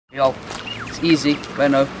Yo, it's easy,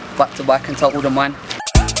 Renno, back to back and tell all the man.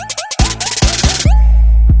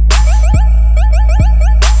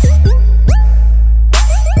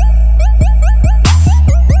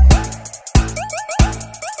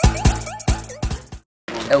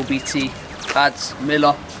 LBT, Ads,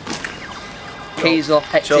 Miller, Kaiser,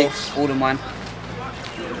 Hectic, all the man.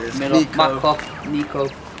 Miller, Maka, Nico,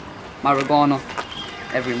 Maragana,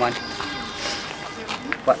 every man.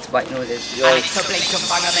 Back to back, you know it is. Yo,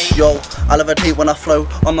 I levitate when I flow.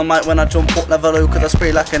 On the mic when I jump up level low. Cause I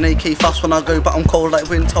spray like an AK fast when I go. But I'm cold like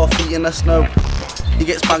winter, feet in the snow. He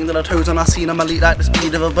gets banged on the toes and I seen him elite like the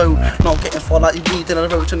speed of a boat. Not getting far like you breathe in a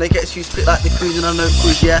roach. And they get you spit like the cruising on a note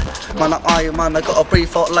cruise, yeah. Man, I'm Iron Man, I got a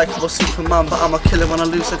brave heart like I was Superman. But I'm a killer when I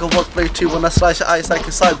lose like I was Blade 2. When I slice your eyes like a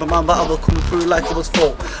Cyberman. But I will come through like I was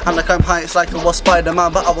 4. And I climb high, it's like I was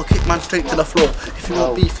Spider-Man. But I will kick man straight to the floor. If you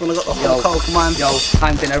want beef, when I got the whole cold command. Yo,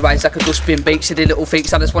 I'm gonna rise like a dustbin bait. See the little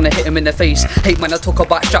fakes, I just wanna hit him in the face. Hate man, I talk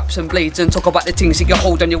about straps and blades. And talk about the things you get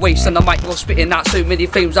hold on your waist. And the mic was spitting out so many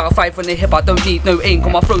flames out of 5 from the hip. I don't need no aim,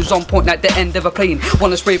 cause my flow's on point like the end of a plane.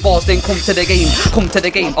 Wanna spray bars, then come to the game. Come to the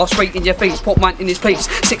game, I'll straight in your face. Pop man in his place,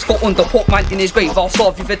 6 foot under, pop man in his grave. I'll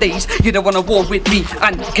starve you for days, you don't wanna war with me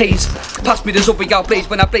and K's. Pass me the zubby, I'll blaze.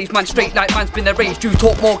 When I blaze man straight like man's been erased. You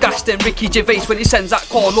talk more gas than Ricky Gervais when he sends that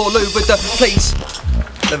call all over the place.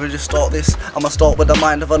 Let me just start this. I'ma start with the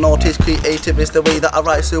mind of an artist. Creative is the way that I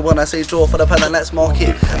write. So when I say draw for the pen and let's mark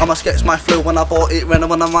it, I'ma sketch my flow when I bought it. When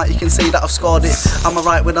I write, you can say that I've scarred it. I'ma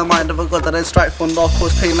write with the mind of a god and then strike from dark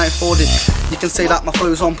cause pain like Forded. You can say that my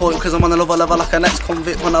flow's on point cause I'm on another level like a next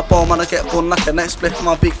convict. When I bomb man I get born like a next split. I'm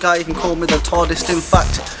a big guy, you can call me the TARDIS. In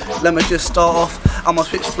fact, let me just start off. I'ma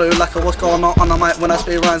switch flow like I was going on the mic when I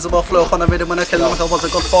spray rhymes. I'll flow up on the rhythm when I kill him like I was a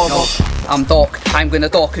godfather. I'm dark, I'm gonna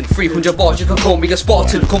darken 300 bars, you can call me a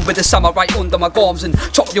Spartan. Come with the samurai under my arms and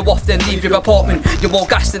chop you off then leave your apartment. You're more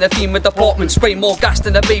gas than a female department. Spray more gas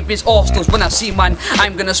than a baby's arsenals. When I see man,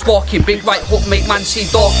 I'm gonna spark him. Big right hook make man see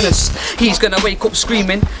darkness. He's gonna wake up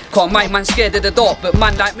screaming. Can't my man scared of the dark, but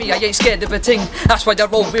man like me I ain't scared of a thing. That's why I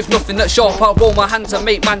roll with nothing that's sharp. I'll roll my hands and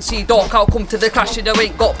make man see dark. I'll come to the clash and you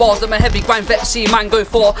ain't got bars. I'm a heavy grind vet, see man go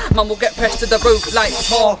far. Man will get pressed to the rope like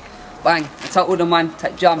tar. Bang, that's all the man,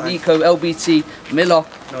 Tech Jam, Nico, LBT, Miller,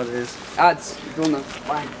 No, it is. Ads, you don't know,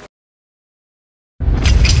 bang.